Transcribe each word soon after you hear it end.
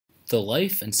The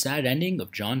life and sad ending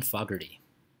of John Fogerty.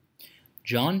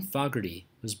 John Fogerty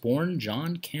was born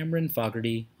John Cameron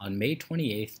Fogerty on May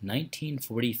 28,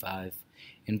 1945,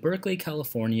 in Berkeley,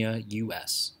 California,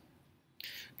 U.S.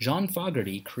 John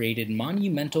Fogerty created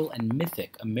monumental and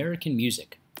mythic American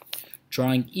music,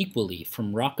 drawing equally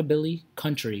from rockabilly,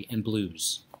 country, and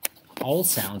blues, all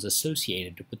sounds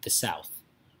associated with the South,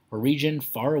 a region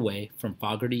far away from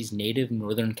Fogerty's native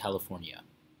Northern California.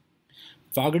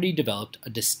 Fogerty developed a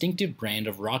distinctive brand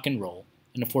of rock and roll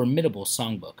and a formidable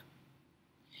songbook.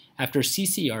 After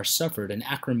CCR suffered an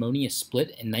acrimonious split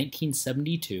in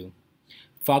 1972,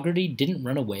 Fogerty didn't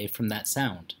run away from that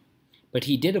sound, but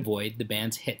he did avoid the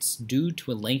band's hits due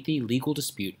to a lengthy legal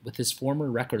dispute with his former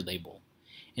record label,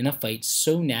 in a fight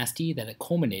so nasty that it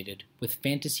culminated with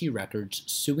Fantasy Records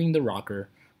suing the rocker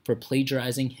for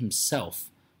plagiarizing himself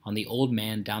on The Old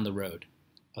Man Down the Road,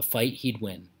 a fight he'd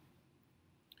win.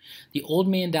 The Old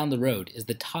Man Down the Road is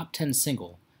the top 10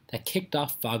 single that kicked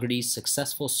off Fogerty's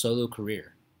successful solo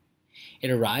career.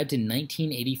 It arrived in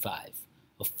 1985,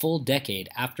 a full decade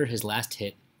after his last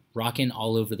hit, Rockin'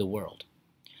 All Over the World.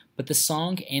 But the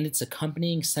song and its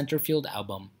accompanying Centerfield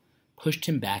album pushed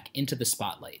him back into the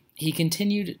spotlight. He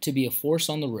continued to be a force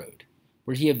on the road,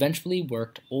 where he eventually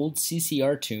worked old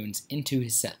CCR tunes into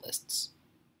his set lists.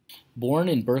 Born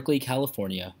in Berkeley,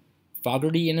 California,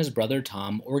 Fogerty and his brother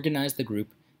Tom organized the group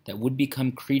that would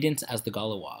become Creedence as the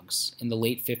Golliwogs in the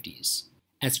late 50s.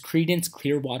 As Creedence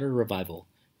Clearwater Revival,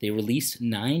 they released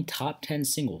 9 top 10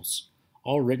 singles,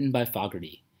 all written by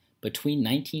Fogerty, between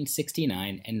 1969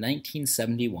 and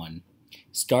 1971,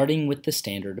 starting with the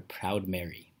standard Proud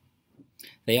Mary.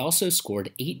 They also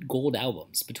scored 8 gold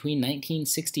albums between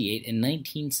 1968 and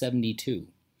 1972,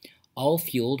 all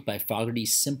fueled by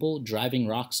Fogerty's simple, driving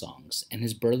rock songs and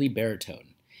his burly baritone,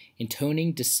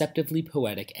 intoning deceptively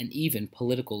poetic and even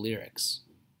political lyrics.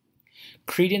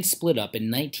 Creedence split up in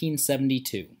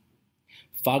 1972.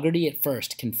 Fogerty at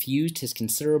first confused his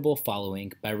considerable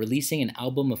following by releasing an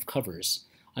album of covers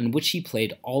on which he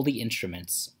played all the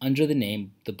instruments under the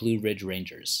name the Blue Ridge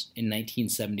Rangers in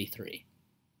 1973.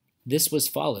 This was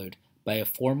followed by a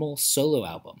formal solo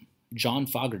album, John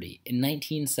Fogerty, in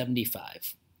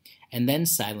 1975, and then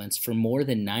silence for more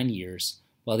than 9 years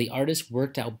while the artist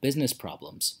worked out business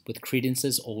problems with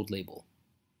Creedence's old label.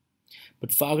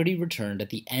 But Fogerty returned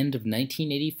at the end of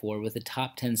 1984 with a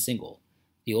top 10 single,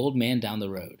 The Old Man Down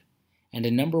the Road, and a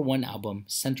 #1 album,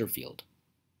 Centerfield.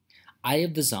 Eye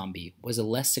of the Zombie was a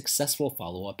less successful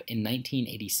follow-up in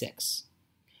 1986.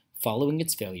 Following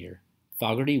its failure,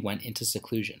 Fogerty went into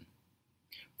seclusion.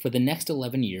 For the next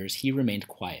 11 years, he remained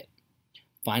quiet,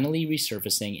 finally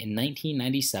resurfacing in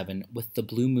 1997 with The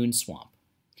Blue Moon Swamp.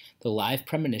 The live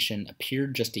premonition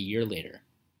appeared just a year later.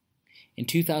 In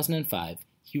 2005,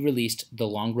 he released The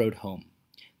Long Road Home,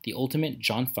 the ultimate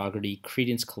John Fogerty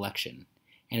Creedence collection,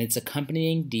 and its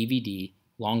accompanying DVD,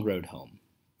 Long Road Home,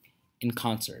 in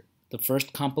concert, the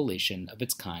first compilation of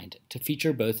its kind to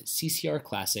feature both CCR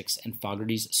classics and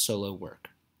Fogerty's solo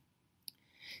work.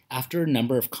 After a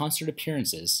number of concert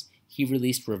appearances, he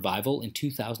released Revival in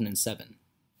 2007.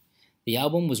 The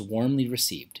album was warmly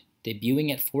received,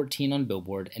 debuting at 14 on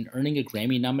Billboard and earning a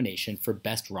Grammy nomination for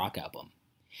Best Rock Album,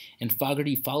 and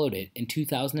Fogerty followed it in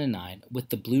 2009 with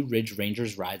The Blue Ridge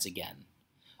Rangers Rides Again,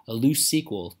 a loose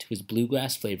sequel to his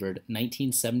bluegrass-flavored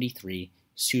 1973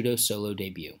 pseudo-solo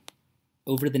debut.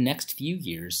 Over the next few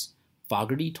years,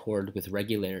 Fogerty toured with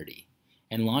regularity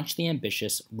and launched the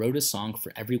ambitious Wrote a Song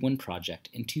for Everyone project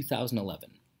in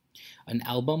 2011, an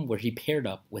album where he paired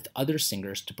up with other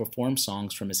singers to perform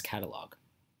songs from his catalog.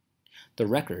 The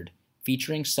record,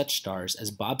 featuring such stars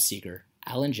as Bob Seger,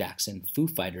 Alan Jackson, Foo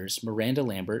Fighters, Miranda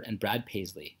Lambert, and Brad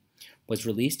Paisley, was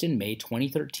released in May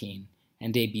 2013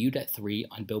 and debuted at 3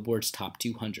 on Billboard's Top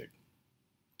 200.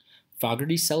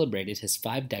 Fogerty celebrated his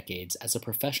 5 decades as a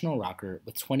professional rocker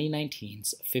with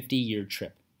 2019's 50-year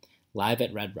trip, Live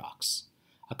at Red Rocks,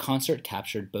 a concert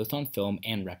captured both on film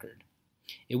and record.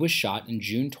 It was shot in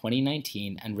June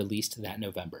 2019 and released that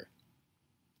November.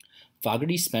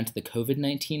 Fogerty spent the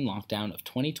COVID-19 lockdown of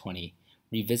 2020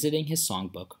 revisiting his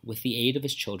songbook with the aid of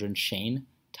his children Shane,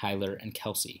 Tyler, and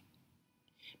Kelsey.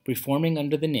 Performing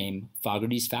under the name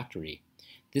Fogerty's Factory,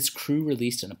 this crew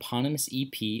released an eponymous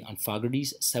EP on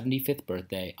Fogerty's 75th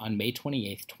birthday on May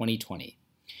 28, 2020,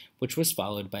 which was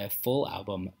followed by a full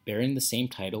album bearing the same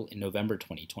title in November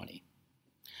 2020.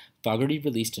 Fogerty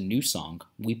released a new song,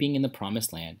 Weeping in the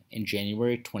Promised Land, in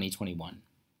January 2021.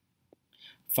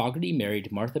 Fogerty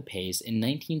married Martha Pays in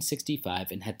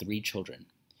 1965 and had 3 children.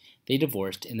 They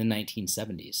divorced in the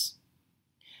 1970s.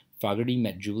 Fogerty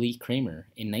met Julie Kramer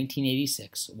in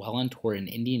 1986 while on tour in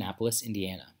Indianapolis,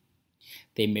 Indiana.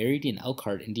 They married in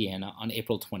Elkhart, Indiana on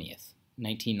April 20th,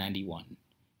 1991,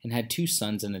 and had 2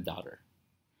 sons and a daughter.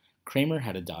 Kramer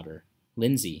had a daughter,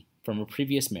 Lindsay, from a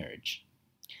previous marriage.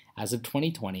 As of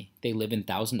 2020, they live in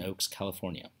Thousand Oaks,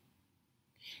 California.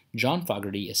 John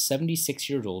Fogerty is 76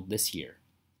 years old this year.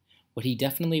 What he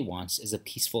definitely wants is a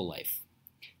peaceful life.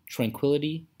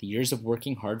 Tranquility, the years of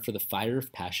working hard for the fire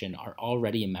of passion are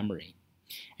already a memory,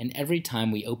 and every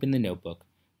time we open the notebook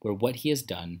where what he has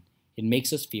done, it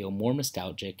makes us feel more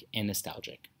nostalgic and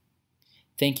nostalgic.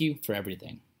 Thank you for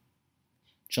everything.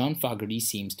 John Fogerty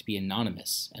seems to be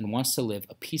anonymous and wants to live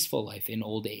a peaceful life in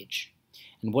old age,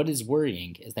 and what is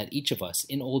worrying is that each of us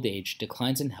in old age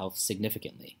declines in health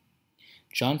significantly.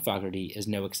 John Fogerty is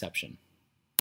no exception.